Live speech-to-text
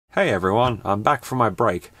Hey everyone, I'm back from my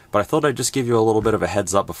break, but I thought I'd just give you a little bit of a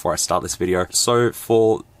heads up before I start this video. So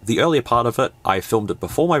for the earlier part of it, I filmed it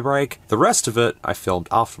before my break. The rest of it, I filmed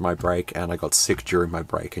after my break, and I got sick during my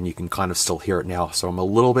break, and you can kind of still hear it now. So I'm a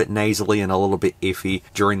little bit nasally and a little bit iffy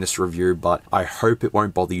during this review, but I hope it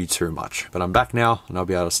won't bother you too much. But I'm back now, and I'll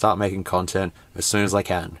be able to start making content as soon as I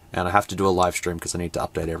can. And I have to do a live stream because I need to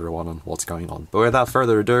update everyone on what's going on. But without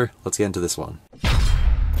further ado, let's get into this one.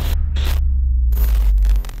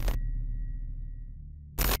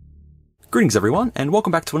 Greetings everyone, and welcome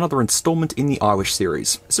back to another installment in the iWish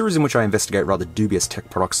series, a series in which I investigate rather dubious tech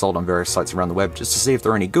products sold on various sites around the web just to see if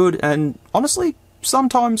they're any good, and honestly,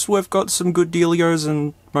 sometimes we've got some good dealios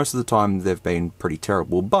and most of the time they've been pretty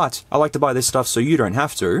terrible, but I like to buy this stuff so you don't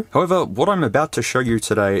have to. However, what I'm about to show you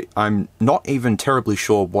today, I'm not even terribly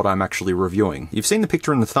sure what I'm actually reviewing. You've seen the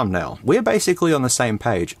picture in the thumbnail. We're basically on the same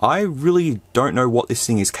page. I really don't know what this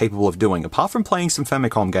thing is capable of doing. Apart from playing some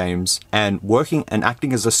Famiclone games and working and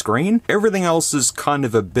acting as a screen, everything else is kind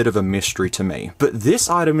of a bit of a mystery to me. But this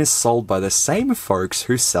item is sold by the same folks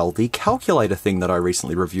who sell the calculator thing that I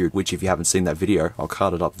recently reviewed, which if you haven't seen that video, I'll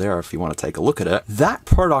card it up there if you want to take a look at it. That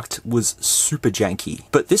product was super janky,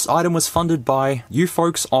 but this item was funded by you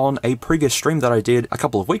folks on a previous stream that I did a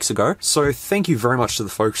couple of weeks ago, so thank you very much to the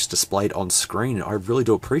folks displayed on screen. I really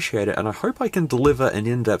do appreciate it, and I hope I can deliver an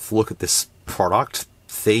in-depth look at this product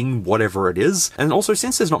thing, whatever it is. And also,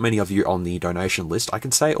 since there's not many of you on the donation list, I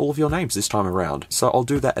can say all of your names this time around. So I'll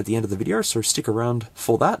do that at the end of the video, so stick around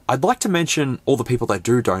for that. I'd like to mention all the people that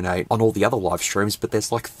do donate on all the other live streams, but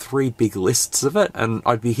there's like 3 big lists of it, and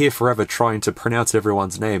I'd be here forever trying to pronounce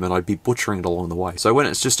everyone's name, and I'd be butchering it along the way. So when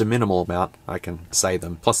it's just a minimal amount, I can say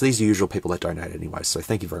them. Plus, these are usual people that donate anyway, so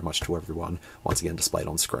thank you very much to everyone, once again displayed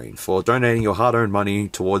on screen, for donating your hard-earned money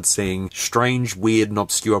towards seeing strange, weird, and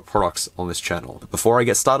obscure products on this channel. But before I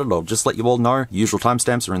get started, I'll just let you all know, usual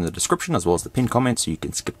timestamps are in the description as well as the pinned comments, so you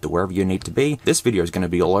can skip to wherever you need to be. This video is going to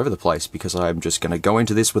be all over the place because I'm just going to go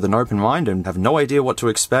into this with an open mind and have no idea what to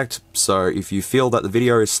expect. So if you feel that the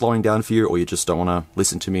video is slowing down for you, or you just don't want to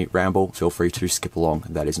listen to me ramble, feel free to skip along.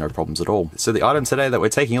 That is no problems at all. So the item today that we're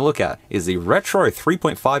taking a look at is the retro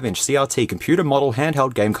 3.5-inch CRT computer model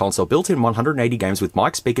handheld game console, built-in 180 games with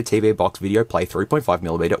mic, speaker, TV box, video play,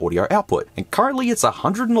 3.5mm audio output. And currently it's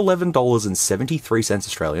 $111.73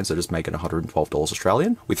 Australian, so just make it $112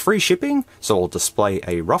 Australian, with free shipping. So I'll display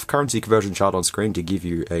a rough currency conversion chart on screen to give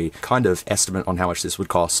you a kind of estimate on how much this would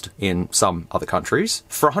cost in some other countries.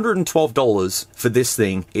 For $112 for this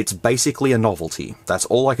thing, it's basically a novelty. That's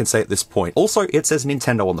all I can say at this point. Also, it says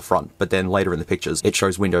Nintendo on the front, but then later in the pictures, it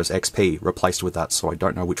shows Windows XP replaced with that, so I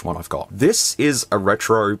don't know which one I've got. This is a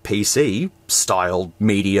retro PC style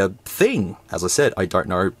media thing. As I said, I don't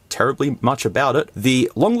know terribly much about it.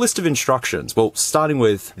 The long list of instructions, well, starting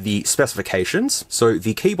with the specifications. So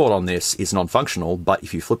the keyboard on this is non-functional, but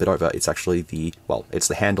if you flip it over, it's actually it's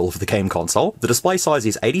the handle of the game console. The display size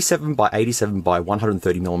is 87 by 87 by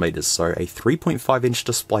 130mm, so a 3.5-inch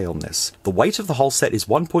display on this. The weight of the whole set is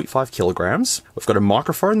 1.5 kilograms. We've got a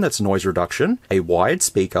microphone that's noise reduction, a wired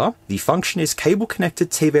speaker. The function is cable connected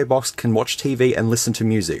TV box, can watch TV and listen to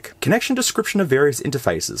music. Connection description of various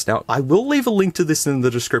interfaces. Now, I will leave a link to this in the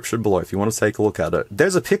description below if you want to take a look at it.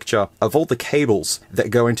 There's a picture of all the cables that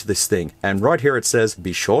go into this thing, and right here it says,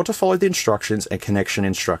 be sure to follow the instructions and connection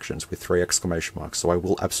instructions with 3 exclamation marks. So I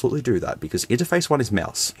will absolutely do that, because interface 1 is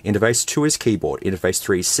mouse, interface 2 is keyboard, interface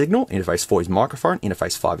 3 is signal, interface 4 is microphone,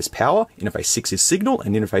 interface 5 is power, interface 6 is signal,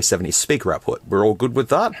 and interface 7 is speaker output. We're all good with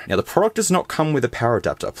that. Now, the product does not come with a power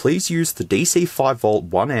adapter. Please use the DC 5V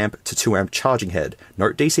 1A to 2A charging head.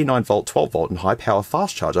 Note DC 9V 12V and high power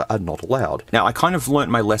fast charger are not allowed. Now, I kind of learnt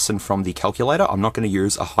my lesson from the calculator. I'm not going to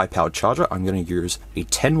use a high powered charger. I'm going to use a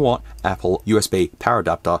 10-watt Apple USB power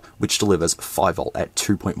adapter, which delivers 5V at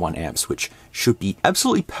 2.1 amps, which should be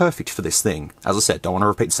absolutely perfect for this thing. As I said, don't want to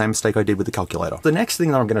repeat the same mistake I did with the calculator. The next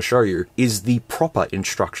thing that I'm going to show you is the proper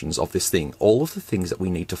instructions of this thing. All of the things that we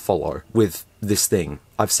need to follow with this thing.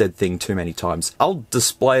 I've said thing too many times. I'll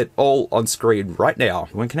display it all on screen right now.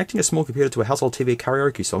 When connecting a small computer to a household TV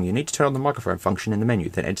karaoke song, you need to turn on the microphone function in the menu,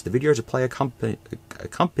 then enter the video to play accompaniment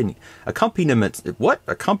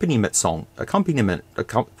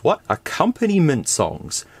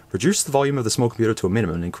songs. Reduce the volume of the small computer to a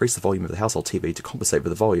minimum and increase the volume of the household TV to compensate for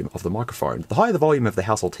the volume of the microphone. The higher the volume of the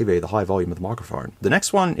household TV, the higher volume of the microphone. The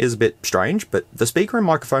next one is a bit strange, but the speaker and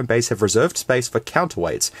microphone base have reserved space for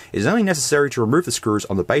counterweights. It is only necessary to remove the screws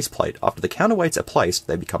on the base plate. After the counterweights are placed,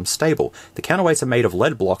 they become stable. The counterweights are made of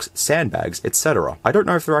lead blocks, sandbags, etc. I don't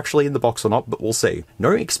know if they're actually in the box or not, but we'll see.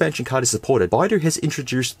 No expansion card is supported. Baidu has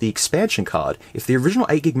introduced the expansion card. If the original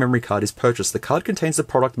 8GB memory card is purchased, the card contains the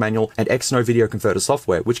product manual and XNO video converter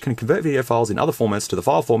software, which can convert video files in other formats to the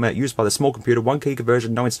file format used by the small computer. 1 key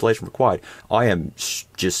conversion, no installation required. I am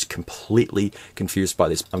just completely confused by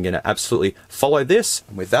this. I'm going to absolutely follow this.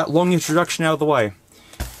 And with that long introduction out of the way,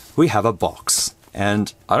 we have a box.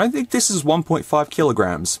 And I don't think this is 1.5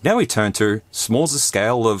 kilograms. Now we turn to SMOOREZ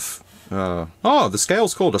scale of... oh, the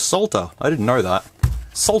scale's called a Salter. I didn't know that.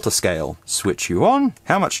 Salter scale. Switch you on.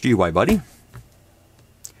 How much do you weigh, buddy?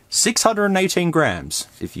 618 grams.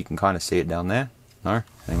 If you can kind of see it down there. No?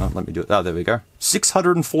 Hang on, let me do it. Oh, there we go.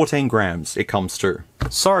 614 grams it comes to.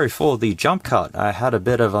 Sorry for the jump cut. I had a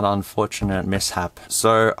bit of an unfortunate mishap.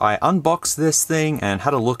 So I unboxed this thing and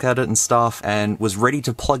had a look at it and stuff and was ready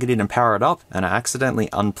to plug it in and power it up, and I accidentally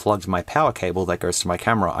unplugged my power cable that goes to my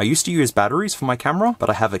camera. I used to use batteries for my camera, but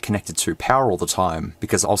I have it connected to power all the time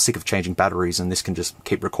because I was sick of changing batteries and this can just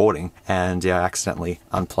keep recording. And yeah, I accidentally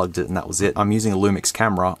unplugged it and that was it. I'm using a Lumix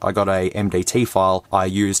camera. I got a MDT file. I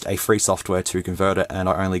used a free software to convert it, and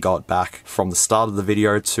I only got back from the start of the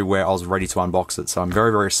video to where I was ready to unbox it. So I'm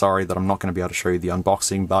very, very sorry that I'm not going to be able to show you the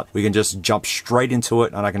unboxing, but we can just jump straight into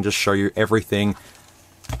it and I can just show you everything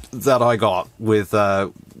that I got with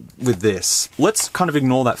this. Let's kind of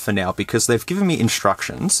ignore that for now because they've given me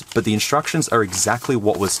instructions, but the instructions are exactly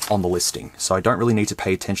what was on the listing. So I don't really need to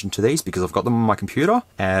pay attention to these because I've got them on my computer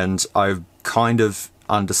and I kind of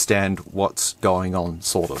understand what's going on,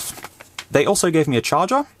 sort of. They also gave me a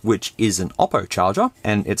charger, which is an Oppo charger,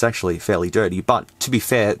 and it's actually fairly dirty, but to be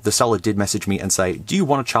fair, the seller did message me and say, do you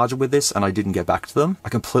want a charger with this? And I didn't get back to them. I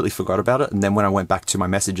completely forgot about it, and then when I went back to my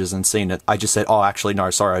messages and seen it, I just said, oh, actually, no,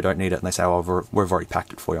 sorry, I don't need it. And they say, oh, we've already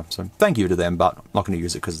packed it for you. So thank you to them, but I'm not going to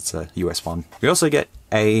use it because it's a US one. We also get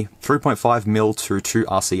a 3.5mm to 2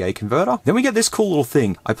 RCA converter. Then we get this cool little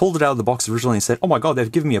thing. I pulled it out of the box originally and said, oh my god, they've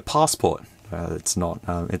given me a passport. It's not,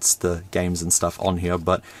 it's the games and stuff on here,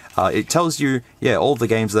 but it tells you, yeah, all the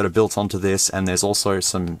games that are built onto this, and there's also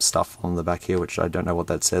some stuff on the back here, which I don't know what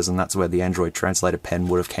that says, and that's where the Android translator pen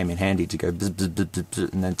would have came in handy to go bzz, bzz, bzz,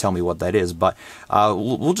 bzz, and then tell me what that is, but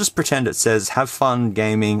we'll just pretend it says, have fun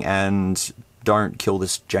gaming and don't kill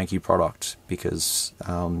this janky product because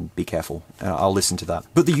be careful. I'll listen to that.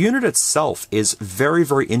 But the unit itself is very,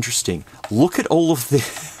 very interesting. Look at all of the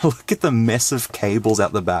look at the mess of cables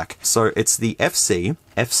out the back. So it's the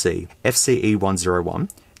FCE101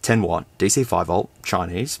 10 watt, DC 5 volt,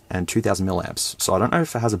 Chinese, and 2000 milliamps. So I don't know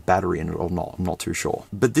if it has a battery in it or not, I'm not too sure.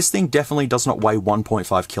 But this thing definitely does not weigh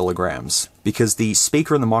 1.5 kilograms because the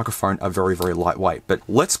speaker and the microphone are very, very lightweight. But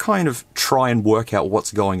let's kind of try and work out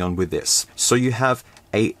what's going on with this. So you have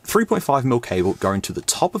a 3.5mm cable going to the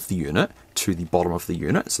top of the unit, to the bottom of the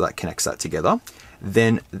unit, so that connects that together.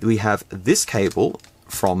 Then we have this cable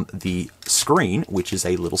from the screen, which is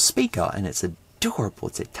a little speaker, and it's adorable.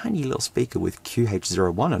 It's a tiny little speaker with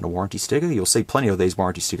QH01 and a warranty sticker. You'll see plenty of these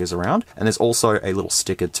warranty stickers around. And there's also a little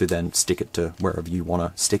sticker to then stick it to wherever you want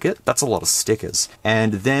to stick it. That's a lot of stickers.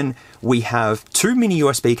 And then we have 2 mini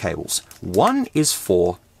USB cables. One is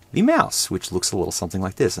for the mouse, which looks a little something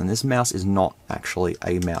like this. And this mouse is not actually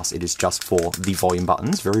a mouse. It is just for the volume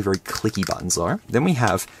buttons. Very, very clicky buttons though. Then we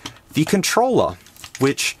have the controller,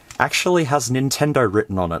 which actually has Nintendo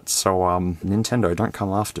written on it, so Nintendo, don't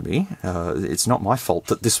come after me. It's not my fault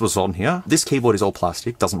that this was on here. This keyboard is all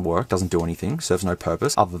plastic, doesn't work, doesn't do anything, serves no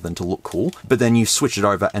purpose other than to look cool. But then you switch it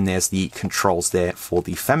over and there's the controls there for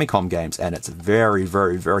the Famicom games, and it's very,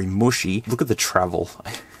 very, very mushy. Look at the travel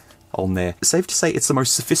on there. Safe to say it's the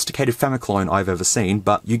most sophisticated Famiclone I've ever seen,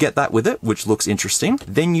 but you get that with it, which looks interesting.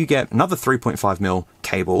 Then you get another 3.5mm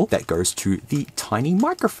cable that goes to the tiny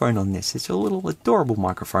microphone on this. It's a little adorable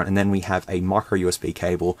microphone. And then we have a micro USB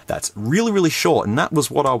cable that's really, really short, and that was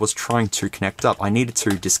what I was trying to connect up. I needed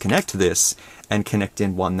to disconnect this and connect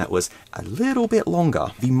in one that was a little bit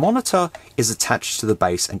longer. The monitor is attached to the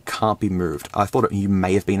base and can't be moved. I thought you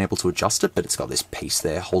may have been able to adjust it, but it's got this piece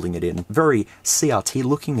there holding it in. Very CRT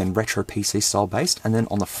looking and retro PC style based. And then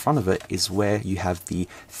on the front of it is where you have the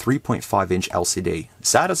 3.5-inch LCD.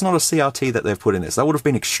 Sad it's not a CRT that they've put in this. That would have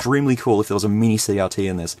been extremely cool if there was a mini CRT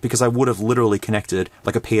in this, because I would have literally connected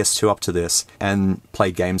like a PS2 up to this and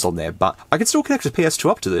played games on there. But I can still connect a PS2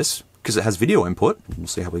 up to this because it has video input. We'll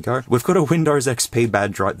see how we go. We've got a Windows XP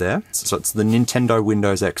badge right there. So it's the Nintendo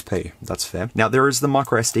Windows XP. That's fair. Now there is the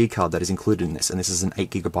micro SD card that is included in this, and this is an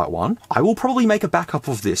 8GB one. I will probably make a backup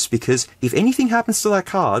of this because if anything happens to that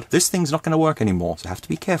card, this thing's not going to work anymore. So I have to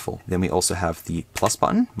be careful. Then we also have the plus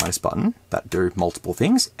button, minus button that do multiple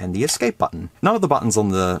things, and the escape button. None of the buttons on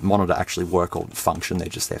the monitor actually work or function. They're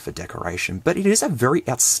just there for decoration, but it is a very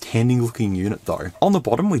outstanding looking unit though. On the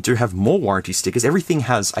bottom, we do have more warranty stickers. Everything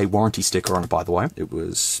has a warranty sticker on it, by the way. It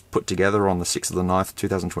was put together on the 6th of the 9th,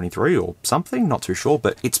 2023 or something, not too sure,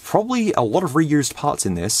 but it's probably a lot of reused parts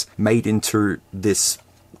in this made into this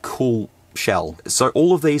cool shell. So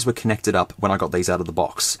all of these were connected up when I got these out of the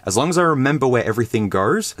box. As long as I remember where everything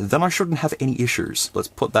goes, then I shouldn't have any issues. Let's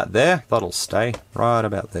put that there. That'll stay right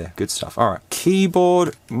about there. Good stuff. All right.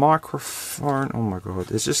 Keyboard, microphone. Oh my God,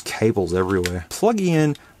 there's just cables everywhere. Plugging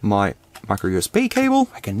in my micro USB cable,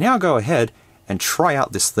 I can now go ahead and try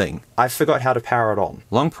out this thing. I forgot how to power it on.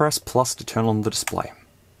 Long press plus to turn on the display.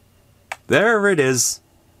 There it is.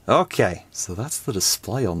 Okay, so that's the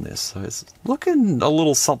display on this. So it's looking a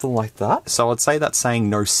little something like that. So I'd say that's saying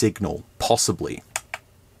no signal, possibly.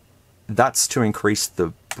 That's to increase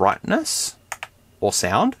the brightness or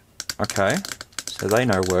sound. Okay, so they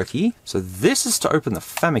know worky. So this is to open the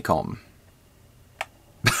Famicom.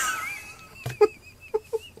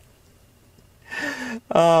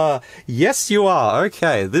 Yes you are.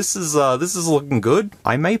 Okay, this is looking good.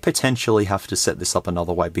 I may potentially have to set this up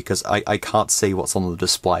another way because I can't see what's on the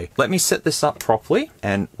display. Let me set this up properly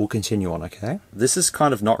and we'll continue on, okay? This is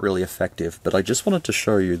kind of not really effective, but I just wanted to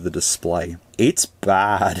show you the display. It's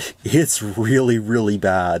bad. It's really, really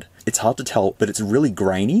bad. It's hard to tell, but it's really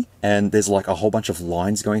grainy, and there's like a whole bunch of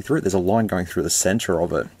lines going through it. There's a line going through the center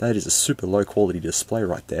of it. That is a super low quality display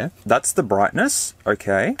right there. That's the brightness,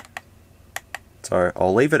 okay. So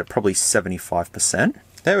I'll leave it at probably 75%.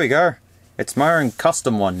 There we go. It's my own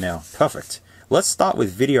custom one now. Perfect. Let's start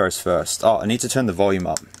with videos first. Oh, I need to turn the volume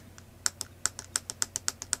up.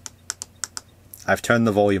 I've turned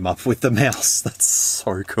the volume up with the mouse. That's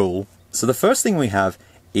so cool. So the first thing we have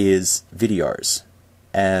is videos.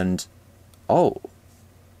 And, oh,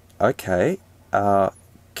 okay.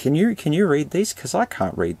 Can you read these? Because I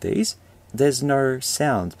can't read these. There's no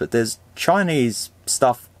sound, but there's Chinese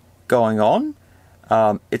stuff going on.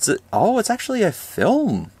 It's actually a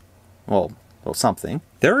film. Well, or something.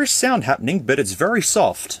 There is sound happening, but it's very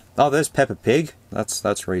soft. Oh, there's Peppa Pig.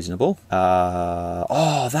 That's reasonable.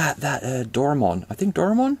 Doraemon. I think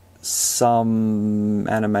Doraemon? Some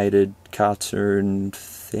animated cartoon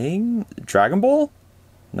thing? Dragon Ball?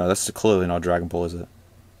 No, that's clearly not Dragon Ball, is it?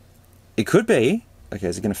 It could be. Okay,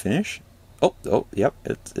 is it going to finish? Oh, yep,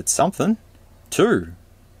 it's something. 2.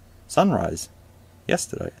 Sunrise.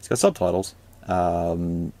 Yesterday. It's got subtitles.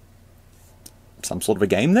 Some sort of a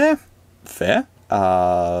game there? Fair.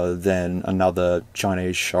 Then another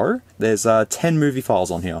Chinese show. There's 10 movie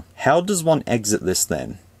files on here. How does one exit this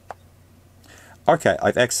then? Okay,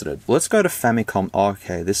 I've exited. Let's go to Famicom.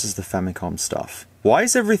 Okay, this is the Famicom stuff. Why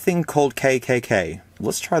is everything called KKK?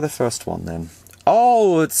 Let's try the first one then.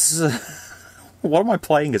 Oh, it's... what am I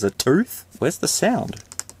playing as a tooth? Where's the sound?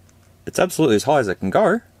 It's absolutely as high as it can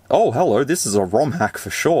go. Oh, hello, this is a ROM hack for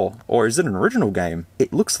sure. Or is it an original game?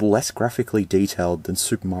 It looks less graphically detailed than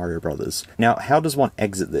Super Mario Bros. Now, how does one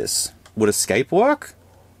exit this? Would escape work?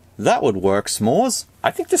 That would work, S'MOOREZ.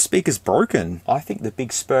 I think the speaker's broken. I think the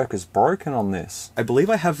big speaker's broken on this. I believe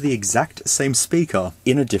I have the exact same speaker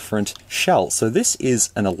in a different shell. So this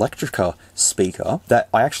is an Electrica speaker that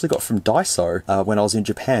I actually got from Daiso when I was in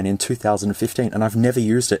Japan in 2015, and I've never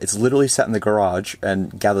used it. It's literally sat in the garage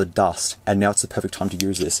and gathered dust, and now it's the perfect time to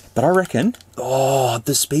use this. But I reckon, oh,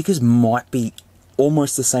 the speakers might be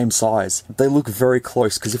almost the same size. They look very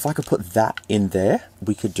close, because if I could put that in there,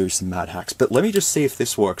 we could do some mad hacks. But let me just see if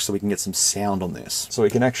this works so we can get some sound on this. So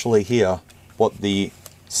we can actually hear what the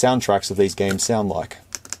soundtracks of these games sound like.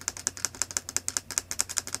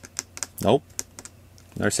 Nope.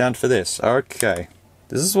 No sound for this. Okay.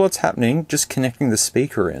 This is what's happening, just connecting the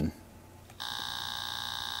speaker in.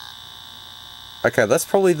 Okay, that's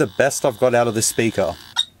probably the best I've got out of this speaker.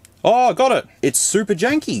 Oh, I got it! It's super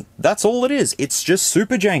janky. That's all it is. It's just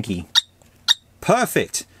super janky.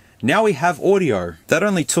 Perfect. Now we have audio. That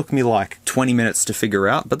only took me like 20 minutes to figure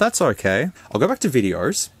out, but that's okay. I'll go back to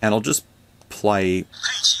videos, and I'll just play...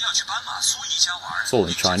 It's all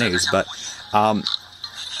in Chinese, but...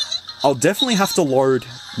 I'll definitely have to load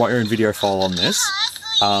my own video file on this,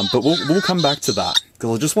 but we'll come back to that.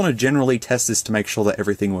 Because I just want to generally test this to make sure that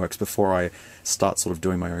everything works before I start sort of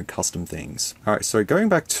doing my own custom things. Alright, so going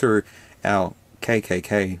back to our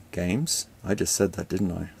KKK games. I just said that,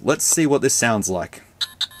 didn't I? Let's see what this sounds like.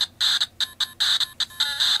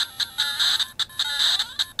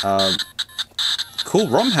 Cool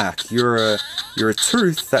ROM hack. You're a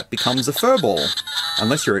tooth that becomes a furball.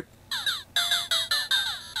 Unless you're a...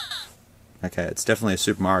 Okay, it's definitely a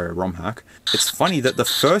Super Mario ROM hack. It's funny that the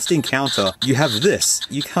first encounter, you have this.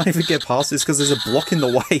 You can't even get past this because there's a block in the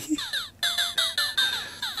way.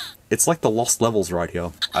 It's like the lost levels right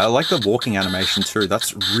here. I like the walking animation too.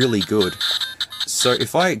 That's really good. So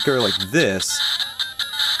if I go like this...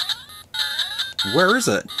 Where is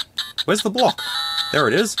it? Where's the block? There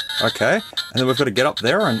it is. Okay. And then we've got to get up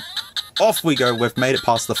there and off we go. We've made it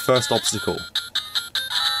past the first obstacle.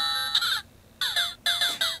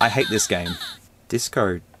 I hate this game.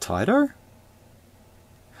 Disco Tido?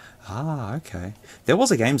 Ah, okay. There was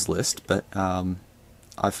a games list, but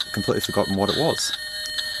I've completely forgotten what it was.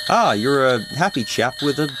 Ah, you're a happy chap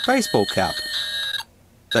with a baseball cap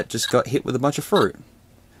that just got hit with a bunch of fruit.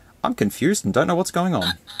 I'm confused and don't know what's going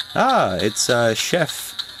on. Ah, it's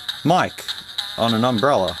Chef Mike on an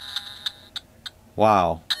umbrella.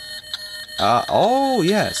 Wow. Oh,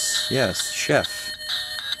 yes, Chef.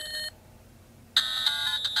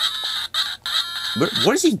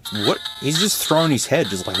 What is he... What? He's just throwing his head,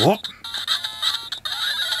 just like, what?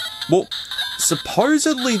 Well,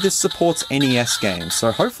 supposedly this supports NES games,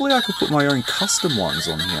 so hopefully I could put my own custom ones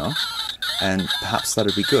on here, and perhaps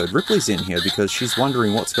that'd be good. Ripley's in here because she's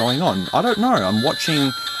wondering what's going on. I don't know, I'm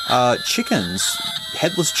watching chickens,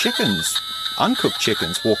 headless chickens, uncooked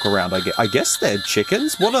chickens walk around. I guess they're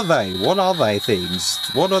chickens? What are they? What are they things?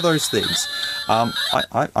 What are those things?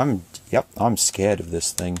 I'm scared of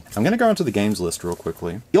this thing. I'm going to go into the games list real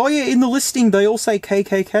quickly. Oh yeah, in the listing they all say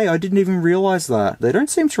KKK. I didn't even realise that. They don't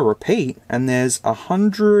seem to repeat, and there's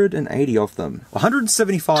 180 of them.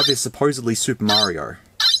 175 is supposedly Super Mario.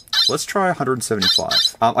 Let's try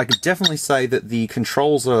 175. I could definitely say that the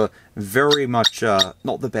controls are very much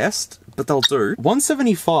not the best, but they'll do.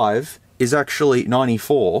 175 is actually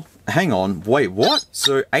 94. Hang on, wait, what?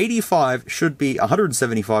 So 85 should be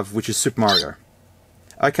 175, which is Super Mario.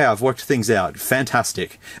 Okay, I've worked things out.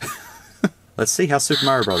 Fantastic. Let's see how Super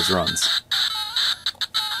Mario Bros. Runs.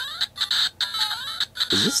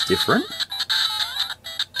 Is this different?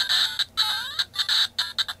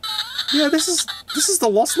 Yeah, this is the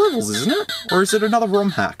lost levels, isn't it? Or is it another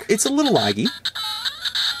ROM hack? It's a little laggy.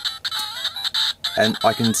 And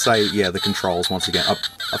I can say, yeah, the controls, once again, I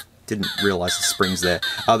didn't realise the springs there.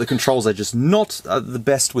 The controls are just not the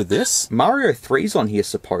best with this. Mario 3's on here,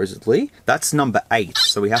 supposedly. That's number 8,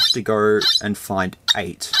 so we have to go and find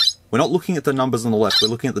 8. We're not looking at the numbers on the left, we're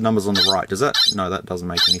looking at the numbers on the right. Does that? No, that doesn't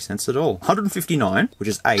make any sense at all. 159, which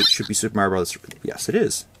is 8, should be Super Mario Bros. Yes, it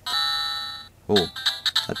is. Oh,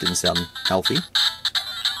 that didn't sound healthy.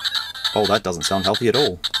 Oh, that doesn't sound healthy at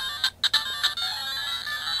all.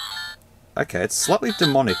 Okay, it's slightly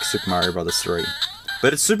demonic, Super Mario Bros. 3.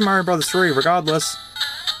 But it's Super Mario Bros. 3 regardless.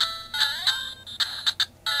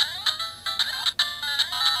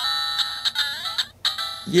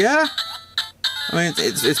 Yeah, I mean,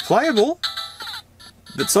 it's playable.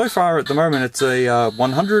 But so far at the moment it's a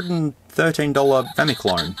 $113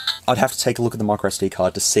 Famiclone. I'd have to take a look at the microSD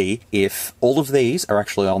card to see if all of these are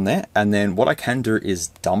actually on there, and then what I can do is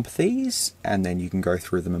dump these, and then you can go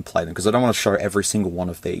through them and play them, because I don't want to show every single one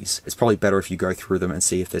of these. It's probably better if you go through them and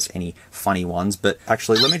see if there's any funny ones, but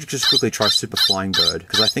actually let me just quickly try Super Flying Bird,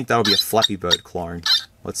 because I think that'll be a Flappy Bird clone.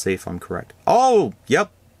 Let's see if I'm correct. Oh,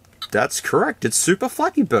 yep, that's correct, it's Super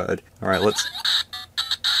Flappy Bird. Alright, let's...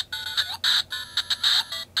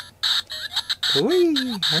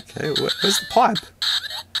 Whee! Okay, where's the pipe?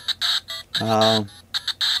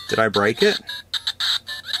 Did I break it?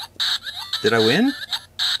 Did I win?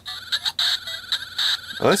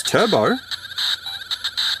 Oh, that's turbo.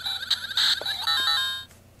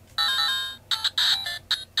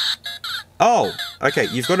 Oh, okay,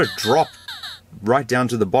 you've got to drop right down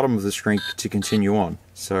to the bottom of the screen to continue on.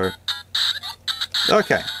 So,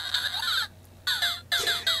 okay.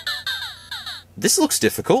 This looks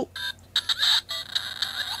difficult.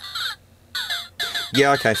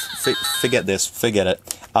 Yeah, okay, forget this, forget it.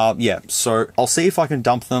 Yeah, so I'll see if I can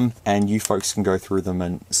dump them, and you folks can go through them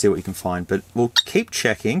and see what you can find. But we'll keep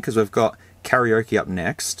checking, because we've got karaoke up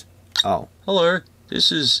next. Oh. Hello, this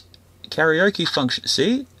is karaoke function.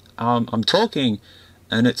 See? I'm talking,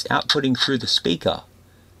 and it's outputting through the speaker.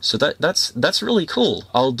 So that's really cool.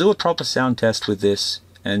 I'll do a proper sound test with this,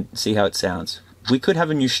 and see how it sounds. We could have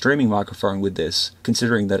a new streaming microphone with this,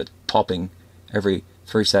 considering that it's popping every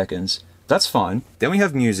 3 seconds. That's fine. Then we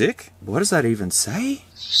have music. What does that even say?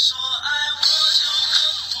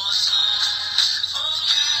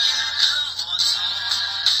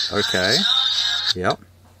 Okay. Yep.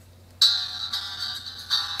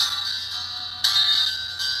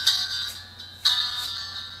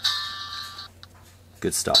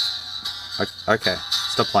 good stuff. Okay,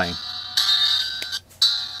 stop playing.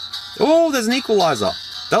 Oh, there's an equalizer.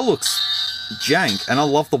 That looks jank, and I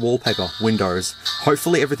love the wallpaper. Windows.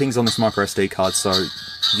 Hopefully everything's on this micro SD card so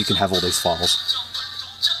you can have all these files.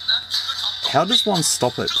 How does one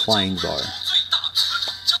stop it playing though?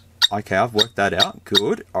 Okay, I've worked that out.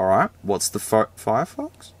 Good. Alright. What's the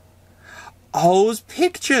Firefox? Oh, it's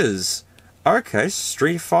pictures! Okay,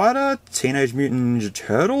 Street Fighter, Teenage Mutant Ninja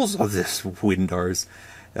Turtles. Oh, this Windows.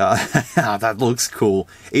 That looks cool.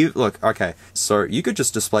 Look, okay, so you could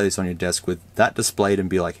just display this on your desk with that displayed and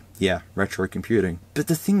be like, yeah, retro computing. But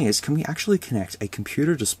the thing is, can we actually connect a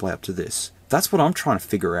computer display up to this? That's what I'm trying to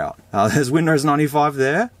figure out. There's Windows 95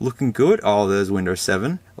 there, looking good. Oh, there's Windows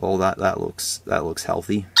 7. Oh, that looks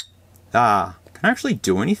healthy. Can I actually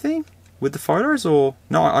do anything with the photos, or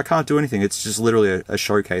no? I can't do anything. It's just literally a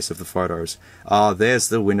showcase of the photos. There's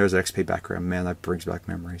the Windows XP background. Man, that brings back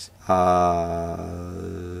memories.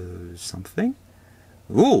 Something.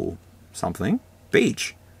 Ooh, something.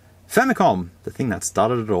 Beach. Famiclone, the thing that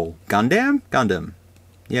started it all. Gundam.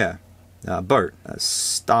 Yeah. Boat.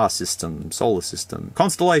 Star system. Solar system.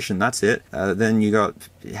 Constellation. That's it. Then you got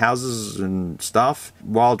houses and stuff.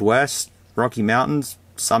 Wild West. Rocky Mountains.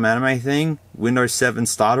 Some anime thing. Windows 7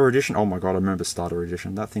 Starter Edition. Oh my god, I remember Starter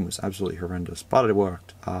Edition. That thing was absolutely horrendous, but it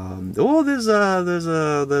worked. Oh, there's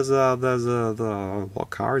what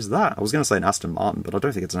car is that? I was going to say an Aston Martin, but I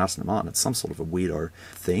don't think it's an Aston Martin. It's some sort of a weirdo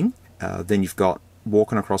thing. Then you've got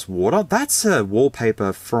walking across water. That's a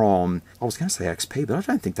wallpaper from, I was going to say XP, but I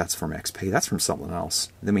don't think that's from XP. That's from something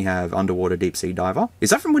else. Then we have underwater deep sea diver.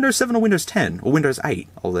 Is that from Windows 7 or Windows 10 or Windows 8?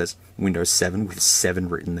 Oh, there's Windows 7 with 7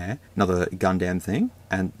 written there. Another Gundam thing.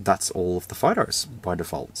 And that's all of the photos by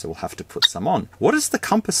default. So we'll have to put some on. What does the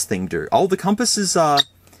compass thing do? Oh, the compass is,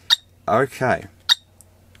 okay.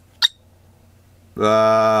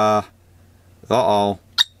 Uh-oh.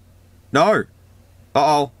 No.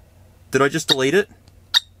 Uh-oh. Did I just delete it?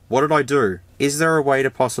 What did I do? Is there a way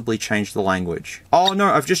to possibly change the language? Oh no,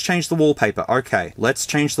 I've just changed the wallpaper. Okay, let's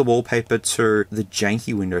change the wallpaper to the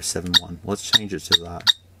janky Windows 7 one. Let's change it to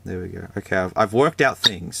that. There we go. Okay, I've worked out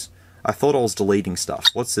things. I thought I was deleting stuff.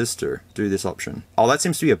 What's this do? Do this option. Oh, that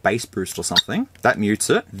seems to be a bass boost or something. That mutes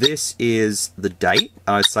it. This is the date.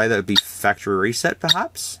 I'd say that would be factory reset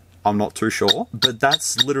perhaps. I'm not too sure. But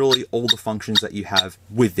that's literally all the functions that you have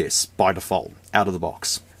with this by default, out of the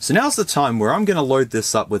box. So now's the time where I'm going to load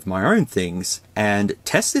this up with my own things and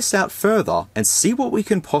test this out further and see what we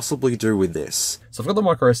can possibly do with this. So I've got the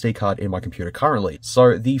micro SD card in my computer currently.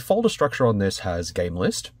 So the folder structure on this has game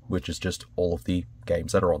list, which is just all of the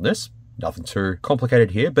games that are on this. Nothing too complicated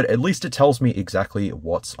here, but at least it tells me exactly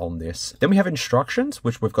what's on this. Then we have instructions,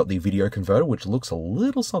 which we've got the video converter, which looks a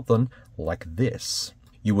little something like this.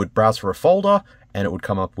 You would browse for a folder and it would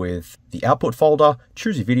come up with the output folder,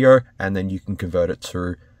 choose your video, and then you can convert it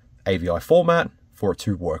to AVI format for it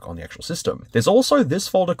to work on the actual system. There's also this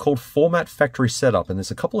folder called Format Factory Setup, and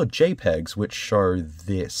there's a couple of JPEGs which show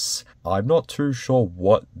this. I'm not too sure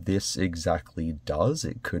what this exactly does.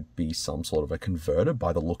 It could be some sort of a converter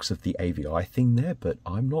by the looks of the AVI thing there, but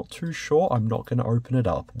I'm not too sure. I'm not going to open it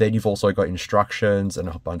up. Then you've also got instructions and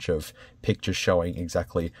a bunch of pictures showing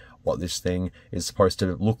exactly what this thing is supposed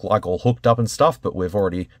to look like all hooked up and stuff, but we've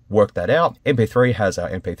already worked that out. MP3 has our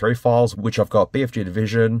MP3 files, which I've got BFG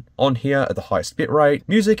division on here at the highest bitrate.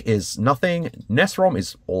 Music is nothing. NES ROM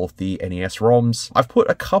is all of the NES ROMs. I've put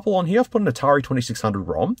a couple on here. I've put an Atari 2600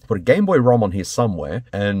 ROM, put a Game Boy ROM on here somewhere,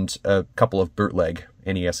 and a couple of bootleg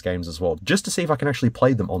NES games as well, just to see if I can actually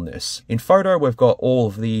play them on this. In photo, we've got all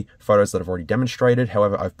of the photos that I've already demonstrated.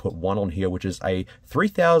 However, I've put one on here, which is a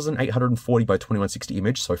 3840 by 2160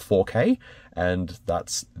 image, so 4K, and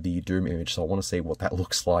that's the Doom image. So I want to see what that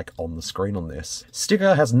looks like on the screen on this.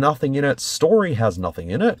 Sticker has nothing in it. Story has nothing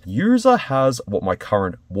in it. User has what my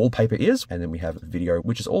current wallpaper is, and then we have video,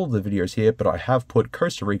 which is all of the videos here, but I have put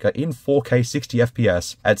Costa Rica in 4K 60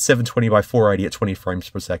 FPS at 720 by 480 at 20 frames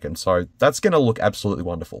per second. So that's going to look absolutely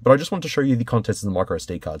wonderful. But I just want to show you the contents of the micro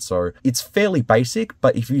SD card. So it's fairly basic,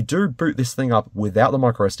 but if you do boot this thing up without the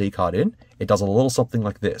micro SD card in, it does a little something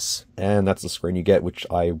like this. And that's the screen you get, which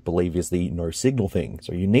I believe is the no signal thing.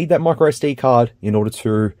 So you need that micro SD card in order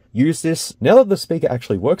to use this. Now that the speaker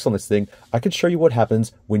actually works on this thing, I can show you what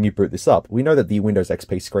happens when you boot this up. We know that the Windows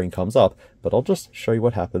XP screen comes up, but I'll just show you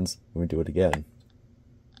what happens when we do it again.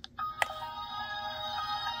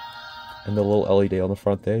 And the little LED on the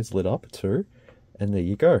front there is lit up too. And there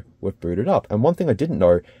you go, we've booted up. And one thing I didn't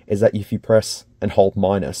know is that if you press and hold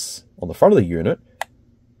minus on the front of the unit,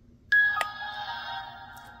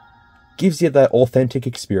 gives you that authentic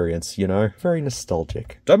experience, you know? Very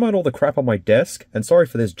nostalgic. Don't mind all the crap on my desk, and sorry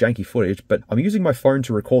for this janky footage, but I'm using my phone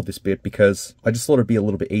to record this bit because I just thought it'd be a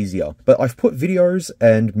little bit easier. But I've put videos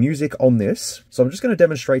and music on this, so I'm just going to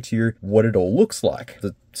demonstrate to you what it all looks like.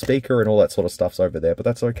 The speaker and all that sort of stuff's over there, but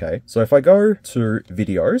that's okay. So if I go to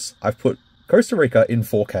videos, I've put Costa Rica in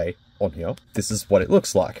 4K on here. This is what it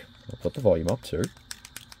looks like. I'll put the volume up too.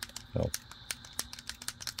 Oh.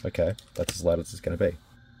 Okay, that's as loud as it's going to be.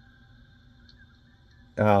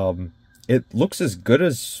 It looks as good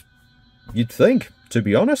as you'd think, to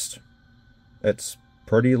be honest. It's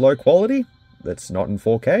pretty low quality. It's not in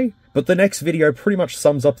 4K. But the next video pretty much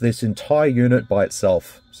sums up this entire unit by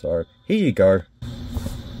itself. So, here you go.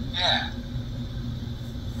 Yeah.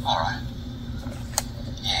 Alright.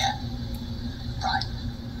 Yeah. Right.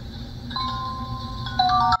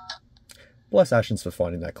 Bless Ashens for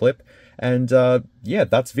finding that clip. And yeah,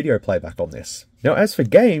 that's video playback on this. Now, as for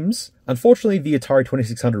games, unfortunately the Atari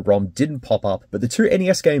 2600 ROM didn't pop up, but the two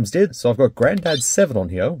NES games did. So I've got Grandad 7 on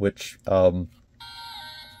here, which,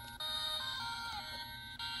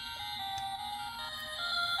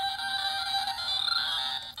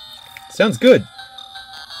 sounds good.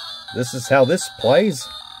 This is how this plays.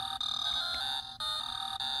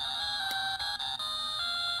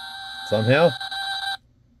 Somehow.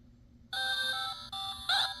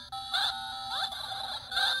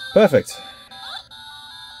 Perfect.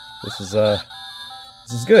 This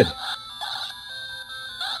is good.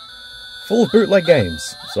 Full of bootleg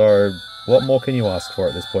games, so what more can you ask for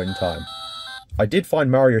at this point in time? I did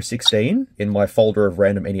find Mario 16 in my folder of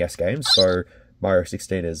random NES games, so Mario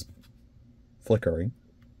 16 is flickering.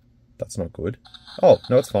 That's not good. Oh,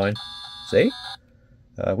 no, it's fine. See?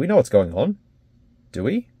 We know what's going on. Do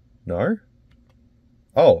we? No?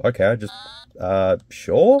 Oh, okay, I just...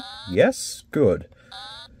 sure? Yes? Good.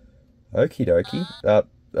 Okie dokie.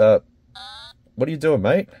 What are you doing,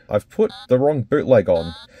 mate? I've put the wrong bootleg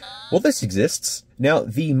on. Well, this exists. Now,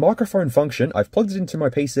 the microphone function, I've plugged it into my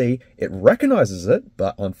PC. It recognizes it,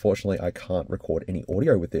 but unfortunately I can't record any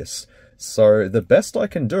audio with this. So the best I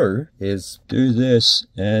can do is do this,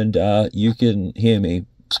 and you can hear me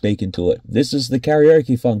speaking to it. This is the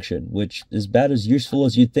karaoke function, which is about as useful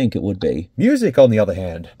as you'd think it would be. Music, on the other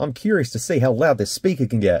hand. I'm curious to see how loud this speaker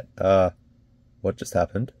can get. What just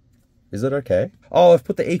happened? Is it okay? Oh, I've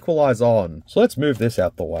put the equalizer on. So let's move this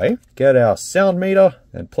out the way. Get our sound meter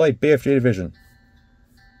and play BFG Division.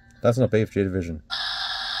 That's not BFG Division.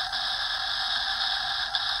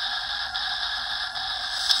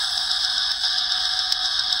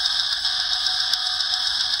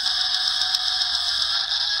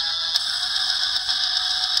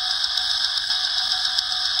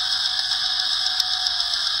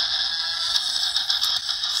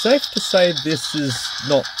 Safe to say this is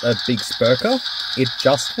not a big spurker, it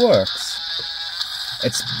just works.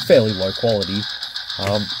 It's fairly low quality,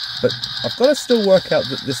 but I've got to still work out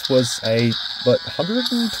that this was a, what,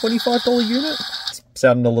 $125 unit? It's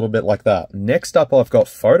sounding a little bit like that. Next up I've got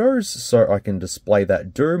photos, so I can display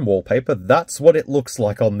that Doom wallpaper. That's what it looks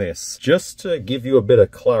like on this. Just to give you a bit of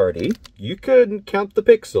clarity, you can count the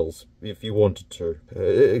pixels if you wanted to.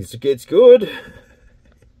 It's good.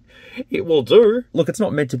 It will do. Look, it's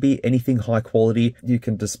not meant to be anything high quality. You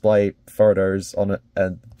can display photos on it,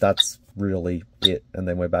 and that's really it. And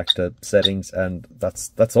then we're back to settings, and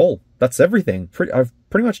that's all. That's everything. I've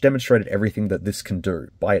pretty much demonstrated everything that this can do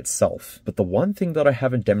by itself. But the one thing that I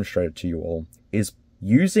haven't demonstrated to you all is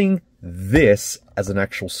using this as an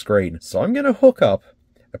actual screen. So I'm going to hook up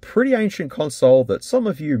a pretty ancient console that some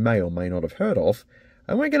of you may or may not have heard of,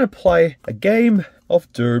 and we're going to play a game of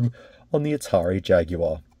Doom on the Atari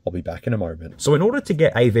Jaguar. I'll be back in a moment. So in order to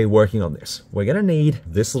get AV working on this, we're going to need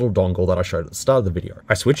this little dongle that I showed at the start of the video.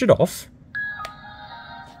 I switch it off,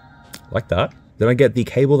 like that. Then I get the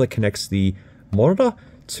cable that connects the monitor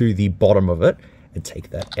to the bottom of it and take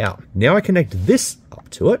that out. Now I connect this up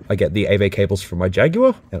to it. I get the AV cables from my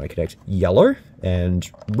Jaguar, and I connect yellow and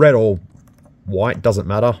red or white, doesn't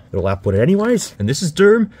matter. It'll output it anyways. And this is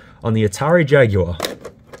Doom on the Atari Jaguar.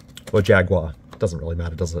 Or Jaguar. Doesn't really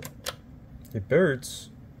matter, does it? It boots.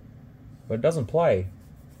 But it doesn't play.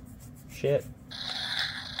 Shit.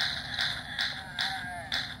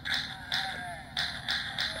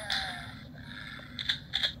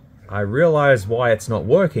 I realize why it's not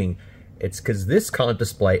working. It's because this can't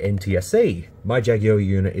display NTSC. My Jaguar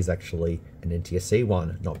unit is actually an NTSC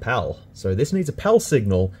one, not PAL. So this needs a PAL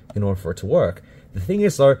signal in order for it to work. The thing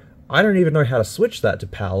is though, I don't even know how to switch that to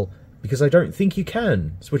PAL because I don't think you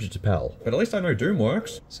can switch it to PAL. But at least I know Doom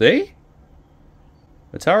works. See?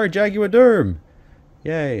 Atari Jaguar Doom.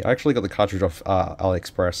 Yay, I actually got the cartridge off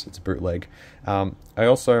AliExpress. It's a bootleg. I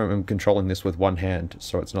also am controlling this with one hand,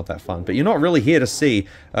 so it's not that fun. But you're not really here to see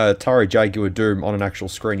Atari Jaguar Doom on an actual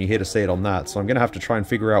screen. You're here to see it on that. So I'm going to have to try and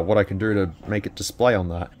figure out what I can do to make it display on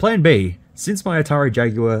that. Plan B. Since my Atari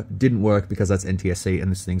Jaguar didn't work because that's NTSC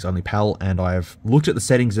and this thing's only PAL, and I've looked at the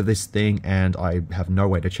settings of this thing and I have no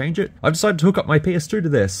way to change it, I've decided to hook up my PS2 to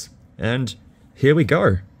this. And here we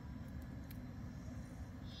go.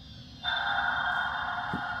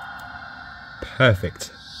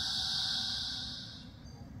 Perfect.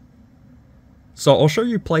 So I'll show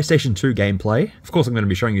you PlayStation 2 gameplay. Of course I'm going to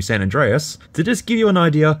be showing you San Andreas, to just give you an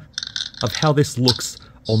idea of how this looks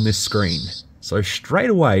on this screen. So straight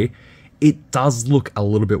away, it does look a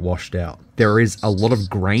little bit washed out. There is a lot of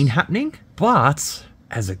grain happening, but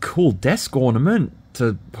as a cool desk ornament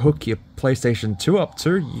to hook your PlayStation 2 up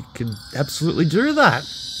to, you can absolutely do that.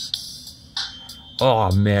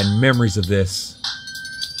 Oh man, memories of this.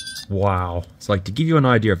 Wow. So like, to give you an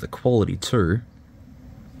idea of the quality too,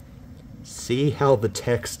 see how the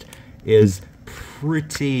text is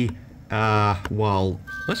pretty, well,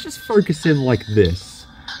 let's just focus in like this.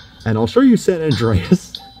 And I'll show you San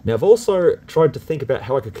Andreas. Now I've also tried to think about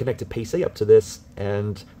how I could connect a PC up to this,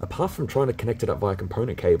 and apart from trying to connect it up via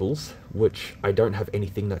component cables, which I don't have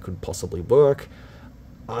anything that could possibly work,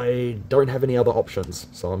 I don't have any other options.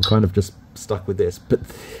 So I'm kind of just stuck with this. But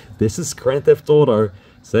this is Grand Theft Auto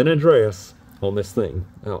San Andreas on this thing.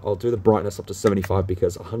 I'll do the brightness up to 75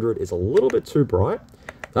 because 100 is a little bit too bright.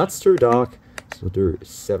 That's too dark, so we'll do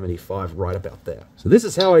 75 right about there. So this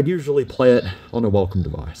is how I'd usually play it on a welcome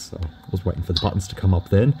device. So I was waiting for the buttons to come up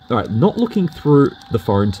then. All right, not looking through the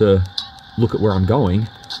phone to look at where I'm going.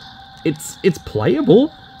 It's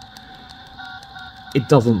playable. It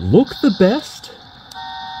doesn't look the best.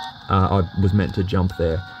 I was meant to jump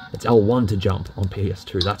there. It's L1 to jump on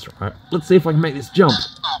PS2, that's right. Let's see if I can make this jump.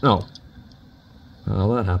 Oh. Well,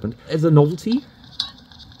 that happened. As a novelty,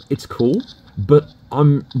 it's cool, but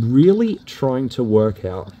I'm really trying to work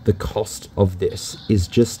out the cost of this is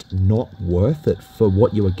just not worth it for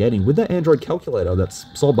what you are getting. With that Android calculator that's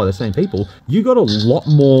sold by the same people, you got a lot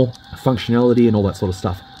more functionality and all that sort of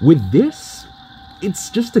stuff. With this, it's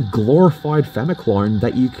just a glorified Famiclone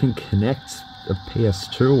that you can connect a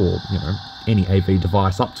PS2 or, you know, any AV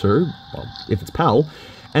device up to, well, if it's PAL,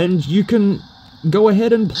 and you can go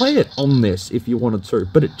ahead and play it on this if you wanted to,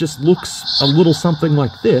 but it just looks a little something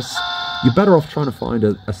like this. You're better off trying to find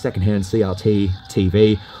a second-hand CRT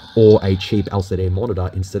TV or a cheap LCD monitor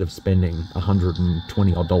instead of spending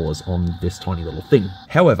 $120 odd on this tiny little thing.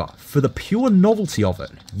 However, for the pure novelty of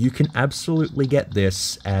it, you can absolutely get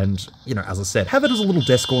this and, you know, as I said, have it as a little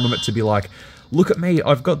desk ornament to be like, look at me,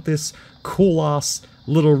 I've got this cool-ass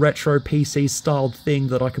little retro PC-styled thing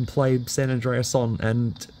that I can play San Andreas on,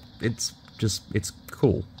 and it's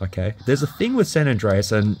cool, okay? There's a thing with San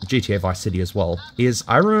Andreas and GTA Vice City as well, is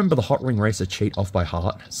I remember the Hot Ring Racer cheat off by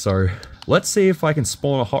heart, so let's see if I can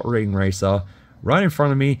spawn a Hot Ring Racer right in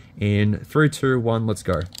front of me in 3, 2, 1, let's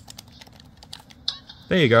go.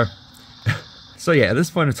 There you go. So yeah, at this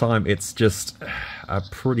point in time, it's just a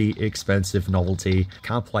pretty expensive novelty.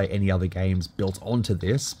 Can't play any other games built onto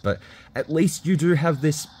this, but at least you do have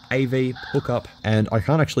this AV hookup, and I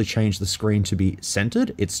can't actually change the screen to be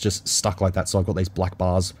centered. It's just stuck like that, so I've got these black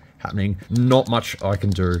bars happening. Not much I can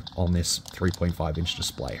do on this 3.5-inch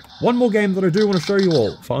display. One more game that I do want to show you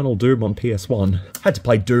all. Final Doom on PS1. Had to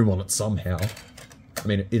play Doom on it somehow. I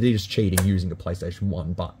mean, it is cheating using a PlayStation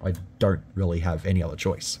 1, but I don't really have any other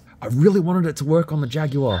choice. I really wanted it to work on the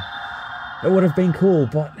Jaguar. It would have been cool,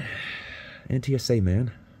 but NTSC,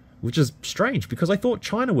 man. Which is strange, because I thought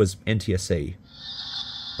China was NTSC.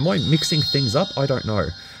 Am I mixing things up? I don't know.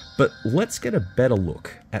 But let's get a better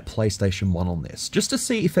look at PlayStation 1 on this, just to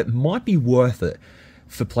see if it might be worth it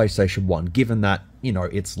for PlayStation 1, given that, you know,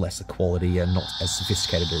 it's lesser quality and not as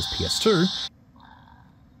sophisticated as PS2.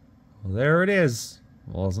 Well, there it is.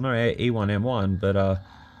 Well, there's no E1M1, but,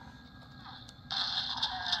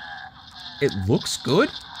 it looks good.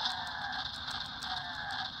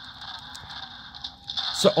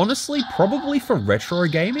 So honestly, probably for retro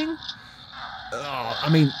gaming, I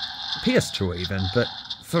mean, PS2 even, but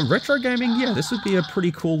for retro gaming, yeah, this would be a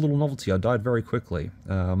pretty cool little novelty. I died very quickly.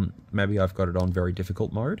 Maybe I've got it on very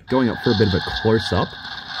difficult mode. Going up for a bit of a close-up.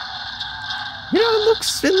 Yeah,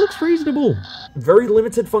 it looks reasonable. Very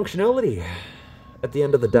limited functionality. At the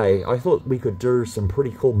end of the day, I thought we could do some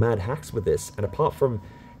pretty cool mad hacks with this, and apart from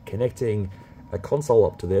connecting a console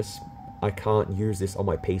up to this, I can't use this on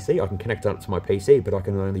my PC. I can connect it up to my PC, but I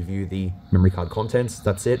can only view the memory card contents,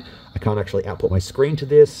 that's it. I can't actually output my screen to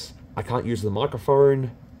this. I can't use the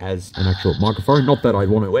microphone as an actual microphone, not that I'd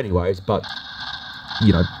want to anyways, but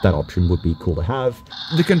you know, that option would be cool to have.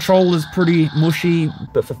 The controller's pretty mushy,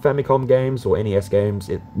 but for Famicom games or NES games,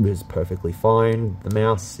 it is perfectly fine. The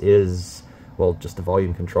mouse is, well, just a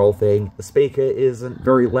volume control thing. The speaker isn't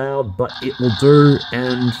very loud, but it will do,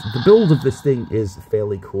 and the build of this thing is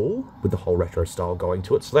fairly cool, with the whole retro style going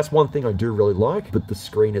to it. So that's one thing I do really like, but the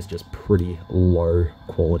screen is just pretty low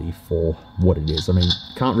quality for what it is. I mean,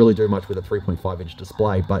 can't really do much with a 3.5-inch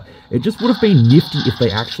display, but it just would have been nifty if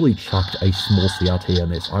they actually chucked a small CRT on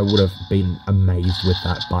this. I would have been amazed with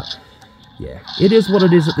that, but yeah, it is what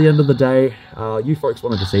it is at the end of the day. You folks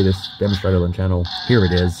wanted to see this demonstrated on the channel. Here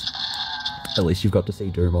it is. At least you've got to see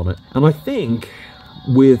Doom on it. And I think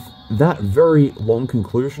with that very long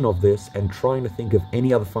conclusion of this and trying to think of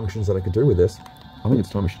any other functions that I could do with this, I think it's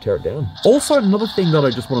time I should tear it down. Also, another thing that I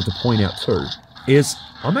just wanted to point out too is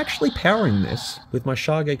I'm actually powering this with my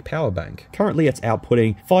Stargate power bank. Currently it's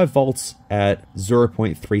outputting 5 volts at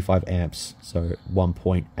 0.35 amps, so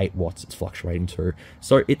 1.8 watts it's fluctuating to.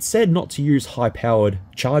 So it said not to use high-powered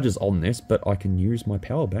chargers on this, but I can use my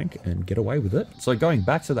power bank and get away with it. So going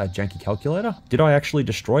back to that janky calculator, did I actually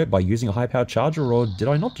destroy it by using a high-powered charger, or did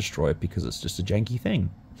I not destroy it because it's just a janky thing?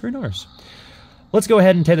 Who knows? Let's go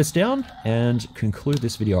ahead and tear this down and conclude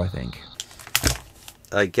this video, I think.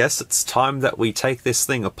 I guess it's time that we take this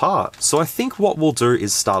thing apart. So I think what we'll do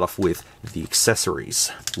is start off with the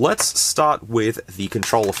accessories. Let's start with the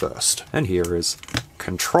controller first. And here is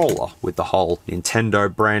controller with the whole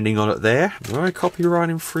Nintendo branding on it there. No copyright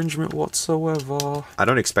infringement whatsoever. I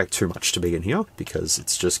don't expect too much to be in here because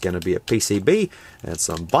it's just going to be a PCB and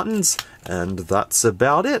some buttons, and that's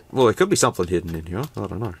about it. Well, there could be something hidden in here. I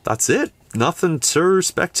don't know. That's it. Nothing too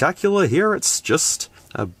spectacular here. It's just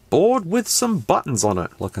a board with some buttons on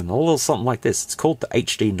it, looking a little something like this. It's called the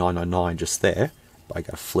HD909 just there. I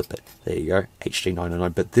gotta flip it. There you go,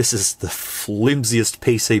 HD909. But this is the flimsiest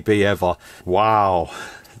PCB ever. Wow,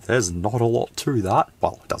 there's not a lot to that.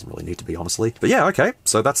 Well, it doesn't really need to be, honestly. But yeah, okay,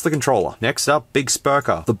 so that's the controller. Next up, big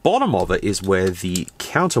spurker. The bottom of it is where the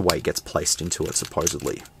counterweight gets placed into it,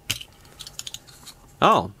 supposedly.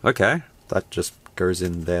 Oh, okay. That just goes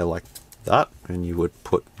in there like that, and you would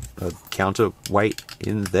put a counterweight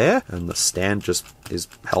in there, and the stand just is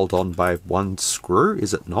held on by one screw,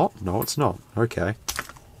 is it not? No, it's not. Okay.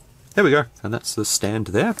 There we go. And that's the stand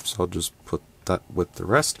there, so I'll just put that with the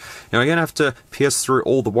rest. Now we're going to have to pierce through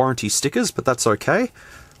all the warranty stickers, but that's okay.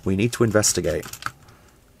 We need to investigate.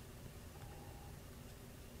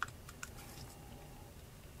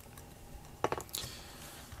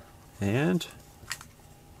 And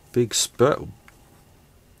big spurt.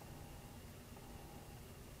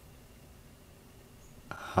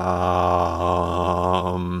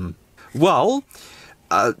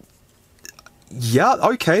 Yeah,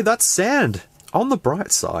 okay, that's sand. On the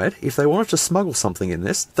bright side, if they wanted to smuggle something in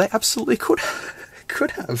this, they absolutely could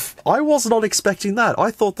have. I was not expecting that. I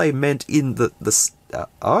thought they meant in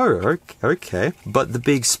oh, okay. But the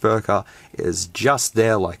big spurker is just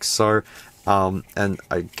there like so, and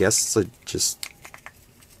I guess I just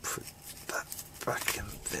put that back in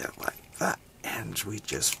there like that. And we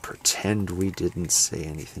just pretend we didn't see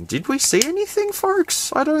anything. Did we see anything,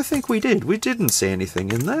 folks? I don't think we did. We didn't see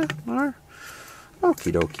anything in there. No.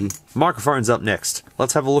 Okie dokie. Microphone's up next.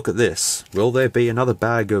 Let's have a look at this. Will there be another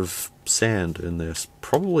bag of sand in this?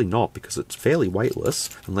 Probably not, because it's fairly weightless.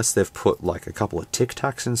 Unless they've put like a couple of Tic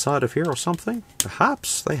Tacs inside of here or something.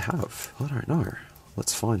 Perhaps they have. I don't know.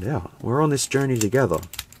 Let's find out. We're on this journey together.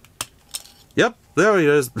 Yep, there it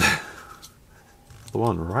is. The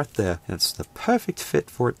one right there. It's the perfect fit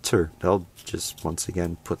for it too. I'll just once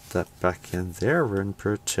again put that back in there and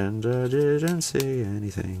pretend I didn't see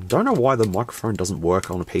anything. Don't know why the microphone doesn't work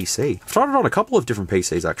on a PC. I've tried it on a couple of different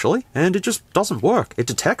PCs actually, and it just doesn't work. It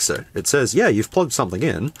detects it. It says, yeah, you've plugged something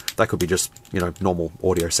in. That could be just, you know, normal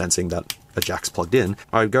audio sensing that a jack's plugged in.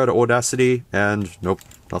 I go to Audacity and nope,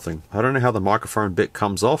 nothing. I don't know how the microphone bit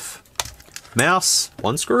comes off. Mouse,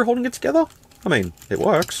 one screw holding it together? I mean, it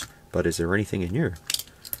works. But is there anything in here?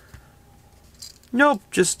 Nope,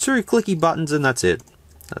 just 2 clicky buttons and that's it.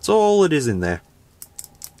 That's all it is in there.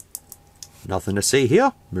 Nothing to see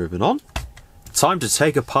here. Moving on. Time to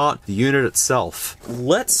take apart the unit itself.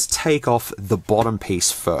 Let's take off the bottom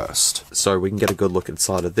piece first, so we can get a good look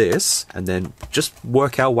inside of this, and then just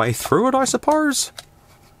work our way through it, I suppose.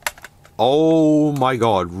 Oh my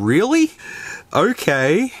god, really?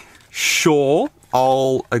 Okay, sure.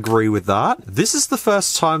 I'll agree with that. This is the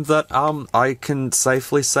first time that I can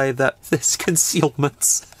safely say that there's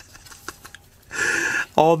concealments.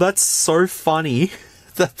 Oh, that's so funny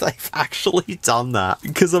that they've actually done that.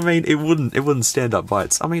 Because, I mean, it wouldn't stand up by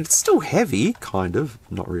its... I mean, it's still heavy, kind of.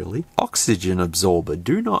 Not really. Oxygen absorber,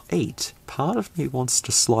 do not eat. Part of me wants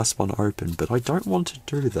to slice one open, but I don't want to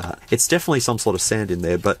do that. It's definitely some sort of sand in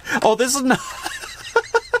there, but... Oh, there's no...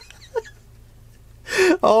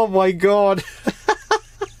 Oh my god.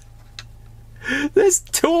 There's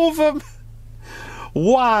 2 of them.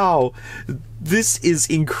 Wow. This is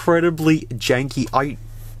incredibly janky.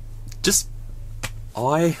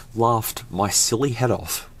 I laughed my silly head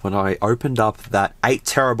off when I opened up that 8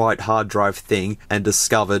 terabyte hard drive thing and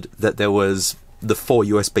discovered that there was the 4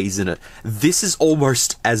 USBs in it. This is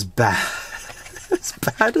almost as bad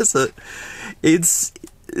as it. It's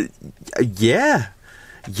yeah.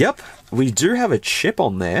 Yep. We do have a chip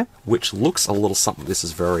on there, which looks a little something. This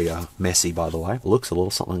is very messy, by the way. It looks a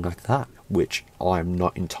little something like that, which I'm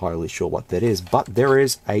not entirely sure what that is. But there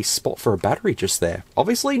is a spot for a battery just there.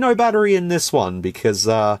 Obviously, no battery in this one because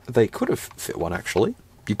they could have fit one, actually.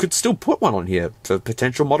 You could still put one on here for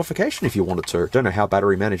potential modification if you wanted to. Don't know how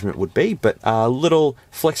battery management would be, but a little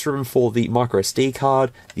flex room for the micro SD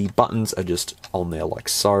card. The buttons are just on there like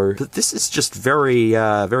so. But this is just very,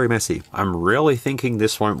 very messy. I'm really thinking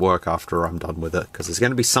this won't work after I'm done with it, because there's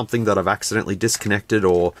going to be something that I've accidentally disconnected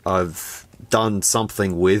or I've done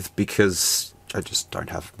something with, because I just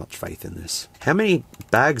don't have much faith in this. How many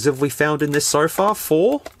bags have we found in this so far?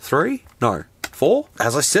 4? 3? No. 4?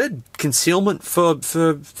 As I said, concealment for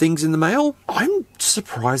things in the mail. I'm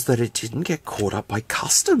surprised that it didn't get caught up by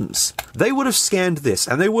customs. They would have scanned this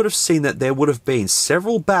and they would have seen that there would have been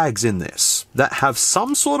several bags in this that have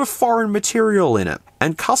some sort of foreign material in it.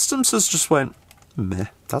 And customs has just went, meh,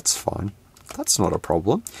 that's fine. That's not a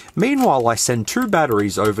problem. Meanwhile, I send 2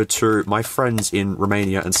 batteries over to my friends in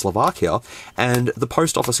Romania and Slovakia, and the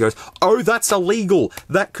post office goes, oh, that's illegal.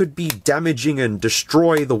 That could be damaging and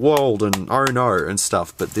destroy the world and oh no and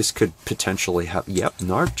stuff. But this could potentially have... Yep,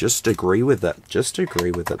 no, just agree with it. Just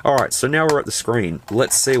agree with it. All right, so now we're at the screen.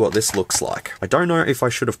 Let's see what this looks like. I don't know if I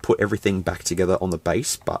should have put everything back together on the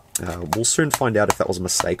base, but we'll soon find out if that was a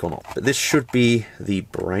mistake or not. But this should be the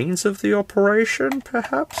brains of the operation,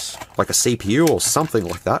 perhaps? Like a CPU or something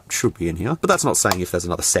like that should be in here. But that's not saying if there's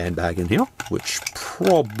another sandbag in here, which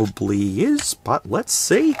probably is, but let's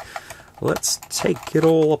see. Let's take it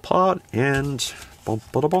all apart and bum,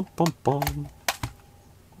 ba, da, bum, bum, bum.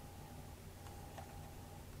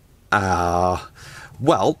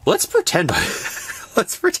 Well, let's pretend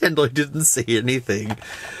let's pretend I didn't see anything.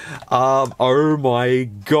 Oh my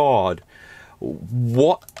god.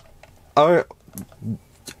 What?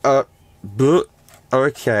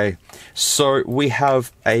 Okay, so we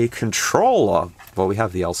have a controller. Well, we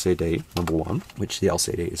have the LCD, number 1, which the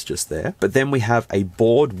LCD is just there. But then we have a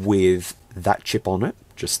board with that chip on it,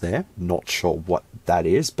 just there. Not sure what that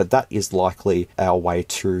is, but that is likely our way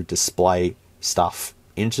to display stuff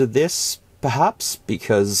into this, perhaps,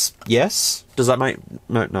 because, yes. Does that make...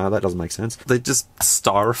 No, that doesn't make sense. They're just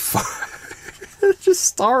styrofoam.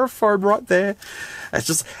 Just styrofoam right there. It's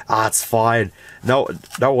just, it's fine. No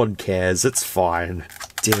one cares. It's fine.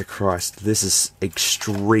 Dear Christ, this is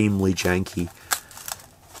extremely janky.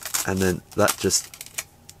 And then that just,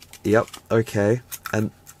 yep, okay. And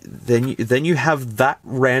then you have that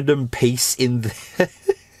random piece in there.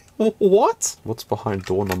 What? What's behind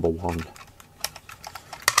door number 1?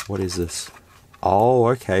 What is this? Oh,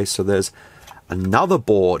 okay. So there's another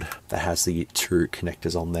board that has the 2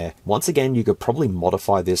 connectors on there. Once again, you could probably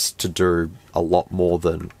modify this to do a lot more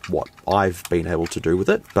than what I've been able to do with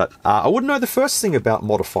it, but I wouldn't know the first thing about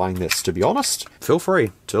modifying this, to be honest. Feel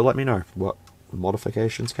free to let me know what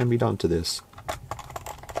modifications can be done to this.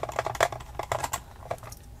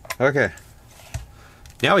 Okay.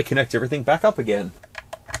 Now we connect everything back up again.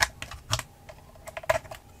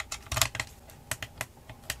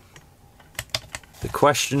 The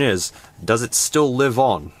question is, does it still live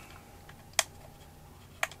on?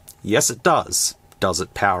 Yes, it does. Does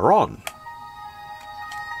it power on?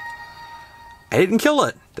 I didn't kill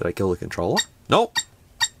it. Did I kill the controller? Nope.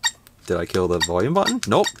 Did I kill the volume button?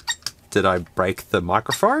 Nope. Did I break the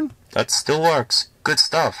microphone? That still works. Good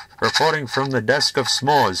stuff. Reporting from the desk of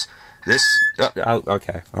SMOOREZ. This...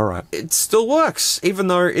 okay, alright. It still works, even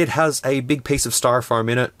though it has a big piece of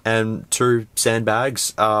styrofoam in it and 2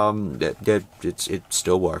 sandbags. It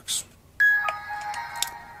still works.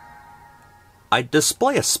 I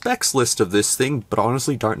display a specs list of this thing, but I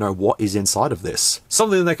honestly don't know what is inside of this.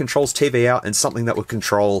 Something that controls TV out and something that would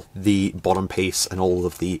control the bottom piece and all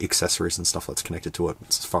of the accessories and stuff that's connected to it,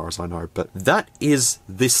 as far as I know. But that is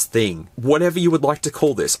this thing. Whatever you would like to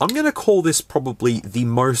call this. I'm going to call this probably the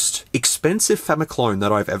most expensive Famiclone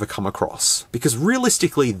that I've ever come across. Because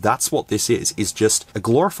realistically, that's what this is just a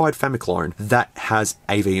glorified Famiclone that has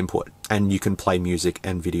AV input. And you can play music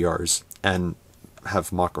and videos and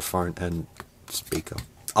have microphone and speaker.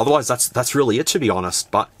 Otherwise, that's really it, to be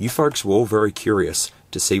honest. But you folks were all very curious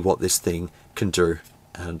to see what this thing can do.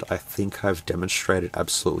 And I think I've demonstrated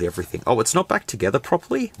absolutely everything. Oh, it's not back together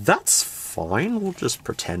properly? That's fine. We'll just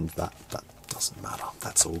pretend that doesn't matter.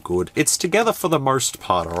 That's all good. It's together for the most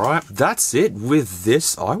part, alright? That's it with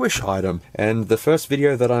this iWish item. And the first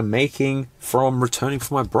video that I'm making from returning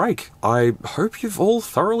from my break. I hope you've all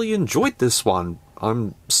thoroughly enjoyed this one.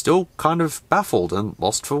 I'm still kind of baffled and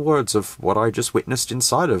lost for words of what I just witnessed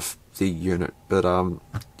inside of the unit. But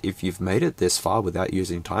if you've made it this far without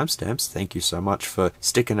using timestamps, thank you so much for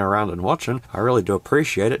sticking around and watching. I really do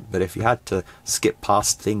appreciate it. But if you had to skip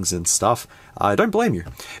past things and stuff, I don't blame you,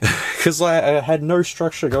 because I had no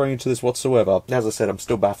structure going into this whatsoever. As I said, I'm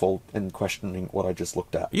still baffled and questioning what I just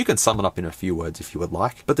looked at. You can sum it up in a few words if you would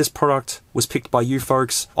like, but this product was picked by you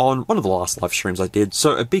folks on one of the last live streams I did,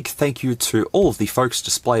 so a big thank you to all of the folks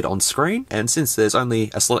displayed on screen, and since there's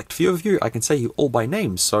only a select few of you, I can say you all by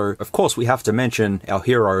name, so of course we have to mention our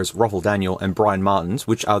heroes, Ruffle Daniel and Brian Martins,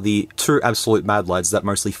 which are the two absolute mad lads that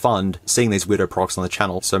mostly fund seeing these weirdo procs on the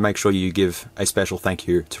channel, so make sure you give a special thank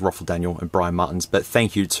you to Ruffle Daniel and Brian Martins, but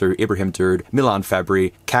thank you to Ibrahim Dude, Milan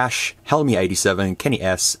Fabry, Cash, Helmy87, Kenny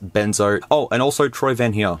S, Benzo, oh, and also Troy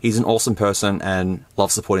Van Here. He's an awesome person and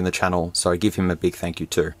loves supporting the channel, so I give him a big thank you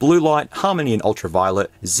too. Blue Light, Harmony and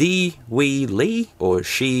Ultraviolet, Z Wee Lee, or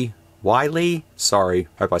She Wiley, sorry,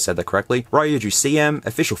 hope I said that correctly, Ryuju CM,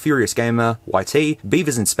 Official Furious Gamer, YT,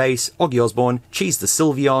 Beavers in Space, Oggy Osborne, Cheese the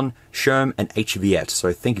Sylveon, Sherm, and HViet.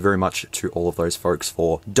 So thank you very much to all of those folks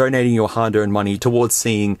for donating your hard-earned money towards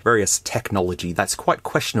seeing various technology that's quite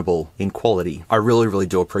questionable in quality. I really, really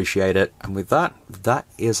do appreciate it. And with that, that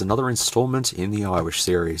is another installment in the iWish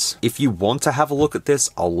series. If you want to have a look at this,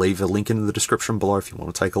 I'll leave a link in the description below if you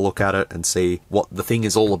want to take a look at it and see what the thing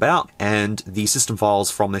is all about. And the system files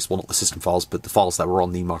from this, well, not the system files, but the files that were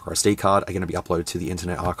on the microSD card are going to be uploaded to the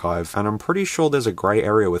Internet Archive. And I'm pretty sure there's a grey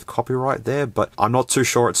area with copyright there, but I'm not too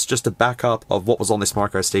sure. It's just a backup of what was on this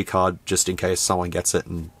microSD card, just in case someone gets it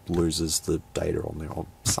and loses the data on there or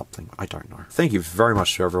something. I don't know. Thank you very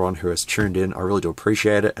much to everyone who has tuned in. I really do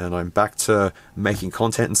appreciate it, and I'm back to making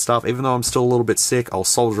content and stuff. Even though I'm still a little bit sick, I'll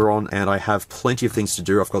soldier on, and I have plenty of things to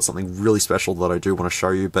do. I've got something really special that I do want to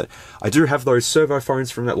show you, but I do have those servo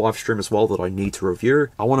phones from that live stream as well that I need to review.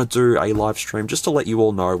 I want to do a live stream just to let you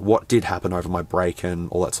all know what did happen over my break and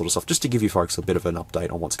all that sort of stuff, just to give you folks a bit of an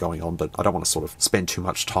update on what's going on, but I don't want to sort of spend too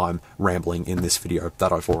much time rambling in this video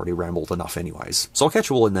that I've already rambled enough anyways. So I'll catch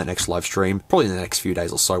you all in that next live stream, probably in the next few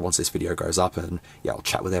days or so once this video goes up, and yeah, I'll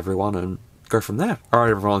chat with everyone and go from there.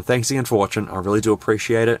 Alright everyone, thanks again for watching, I really do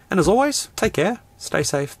appreciate it, and as always, take care, stay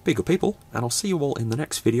safe, be good people, and I'll see you all in the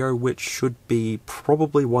next video, which should be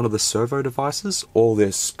probably one of the servo devices, or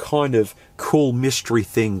this kind of cool mystery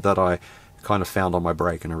thing that I kind of found on my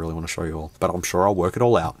break and I really want to show you all, but I'm sure I'll work it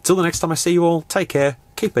all out. Till the next time I see you all, take care,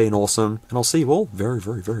 keep being awesome, and I'll see you all very,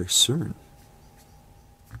 very, very soon.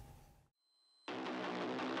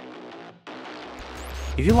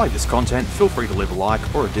 If you like this content, feel free to leave a like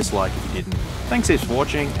or a dislike if you didn't. Thanks heaps for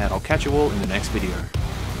watching, and I'll catch you all in the next video.